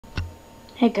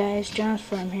Hey guys, John's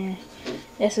Farm here.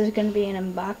 This is going to be an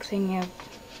unboxing of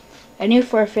a new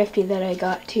 450 that I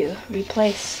got to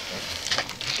replace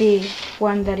the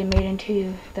one that I made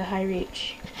into the high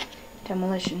reach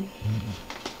demolition.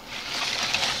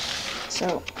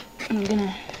 So I'm going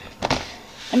to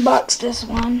unbox this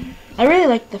one. I really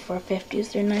like the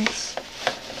 450s, they're nice.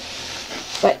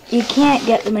 But you can't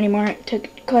get them anymore. It took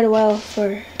quite a while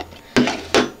for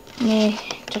me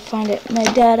to find it. My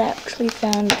dad actually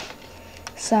found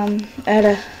some at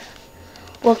a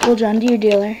local John Deere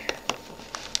dealer.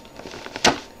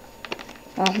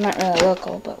 Well, not really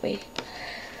local, but we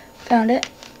found it.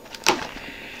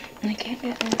 I can't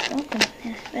get this open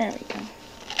here. There we go.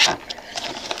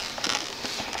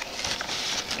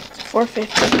 It's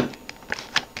 450.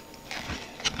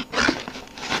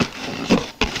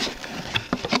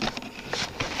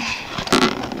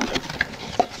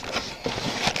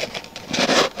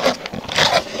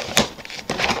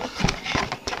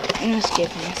 Just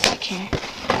give me a sec here.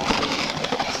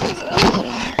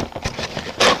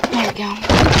 There we go.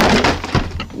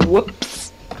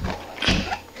 Whoops.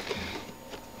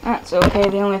 That's okay.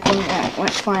 The only thing that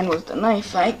went fine was the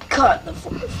knife. I caught the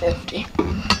 450.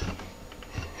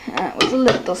 That was a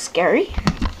little scary.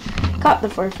 Caught the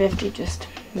 450, just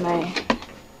my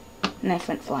knife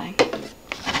went flying.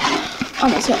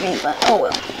 Almost hit me, but oh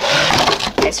well.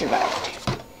 I survived.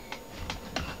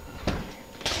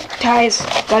 Ties,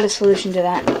 got a solution to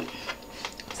that.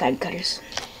 Side cutters.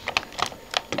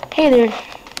 Hey, they're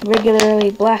regularly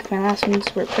black. My last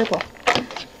ones were purple.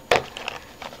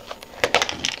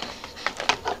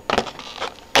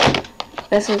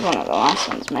 This is one of the last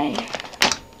ones made.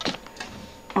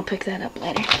 I'll pick that up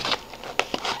later.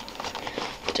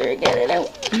 After I get it out.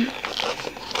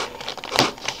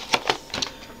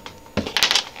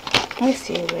 I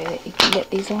see a way that you can get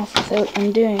these off without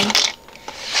undoing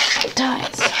the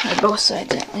ties, or both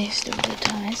sides at least of the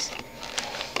ties.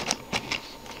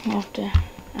 You have to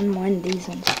unwind these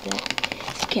ones still.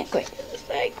 You can't quite get the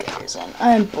side covers on.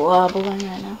 I'm blobbling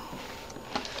right now.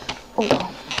 Oh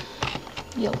well.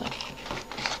 You'll live.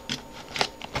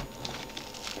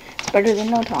 It's better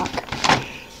than no talk.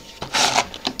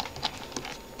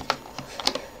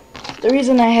 The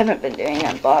reason I haven't been doing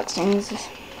unboxings is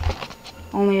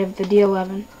only of the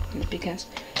D11 is because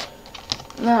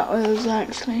that was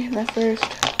actually the first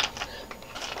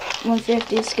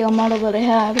 150 scale model that I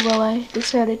had while I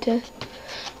decided to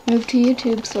move to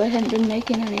YouTube, so I hadn't been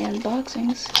making any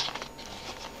unboxings.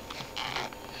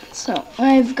 So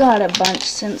I've got a bunch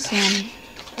since then,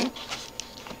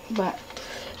 but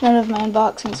none of my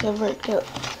unboxings have worked out.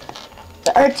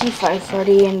 The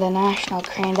RT540 and the National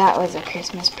Crane, that was a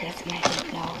Christmas present, I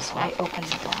didn't know, so I opened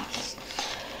the box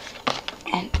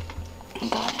and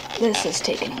got it. This has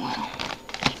taken a while.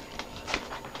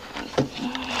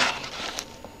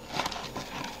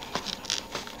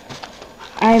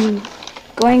 I'm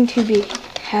going to be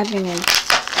having an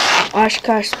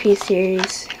Oshkosh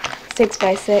P-Series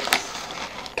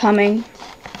 6x6 coming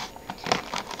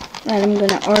that I'm going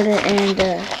to order, and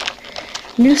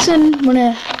Newson, one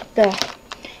of the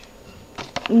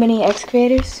mini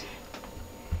excavators,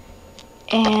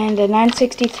 and a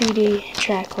 963D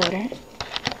track loader.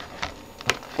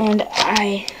 And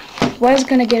I was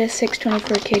going to get a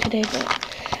 624K today, but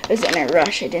I was in a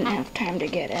rush. I didn't have time to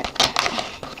get it.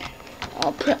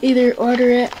 I'll either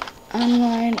order it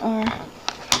online or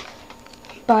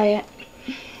buy it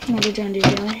at a John Deere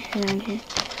dealer around here.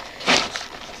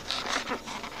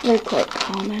 They're quite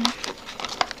common.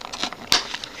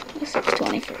 The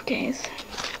 624Ks.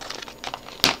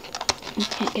 I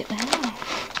can't get that off.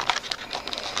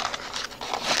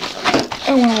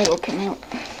 Oh, when it will come out.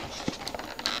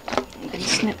 I can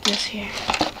snip this here.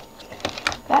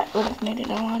 That would have made it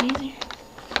a lot easier.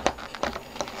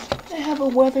 I have a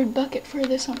weathered bucket for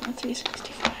this on the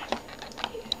 365.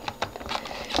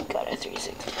 Got a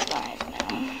 365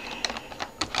 now.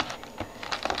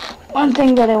 One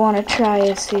thing that I want to try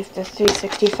is see if the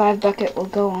 365 bucket will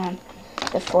go on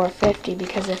the 450,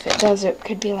 because if it does, it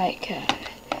could be like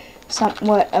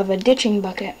somewhat of a ditching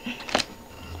bucket.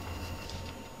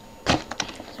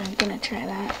 So I'm going to try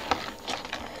that.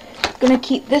 I'm going to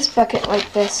keep this bucket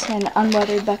like this, an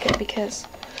unweathered bucket, because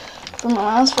from my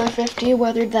last 450, I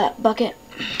weathered that bucket.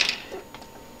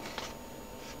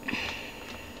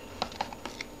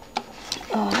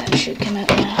 Oh, that should come out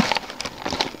now.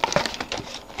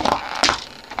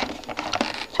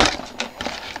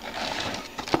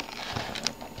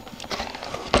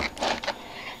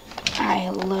 I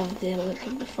love the look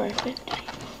of the 450.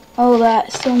 Oh,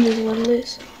 that cylinder's a little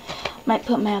loose. Might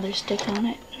put my other stick on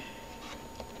it.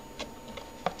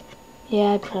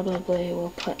 Yeah, I probably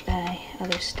will put my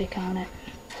other stick on it.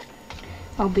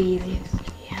 I'll be easy.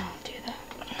 Yeah, I'll do that.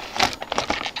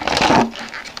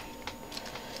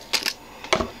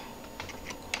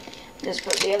 Just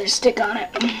put the other stick on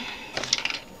it.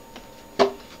 There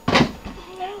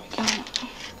we go.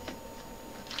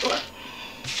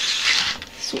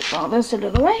 Sweep all this out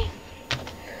of the way.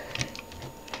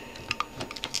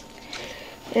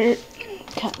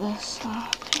 Cut this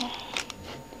off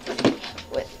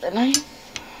with the knife.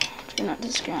 Try not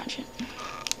to scratch it.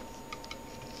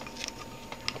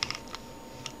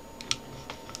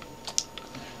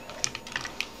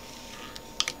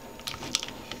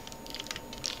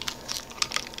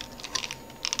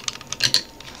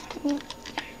 There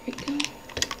we go.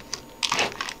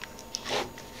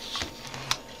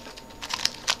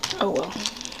 Oh well.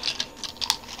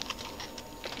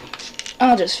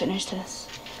 I'll just finish this.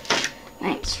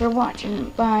 Thanks for watching.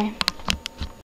 Bye.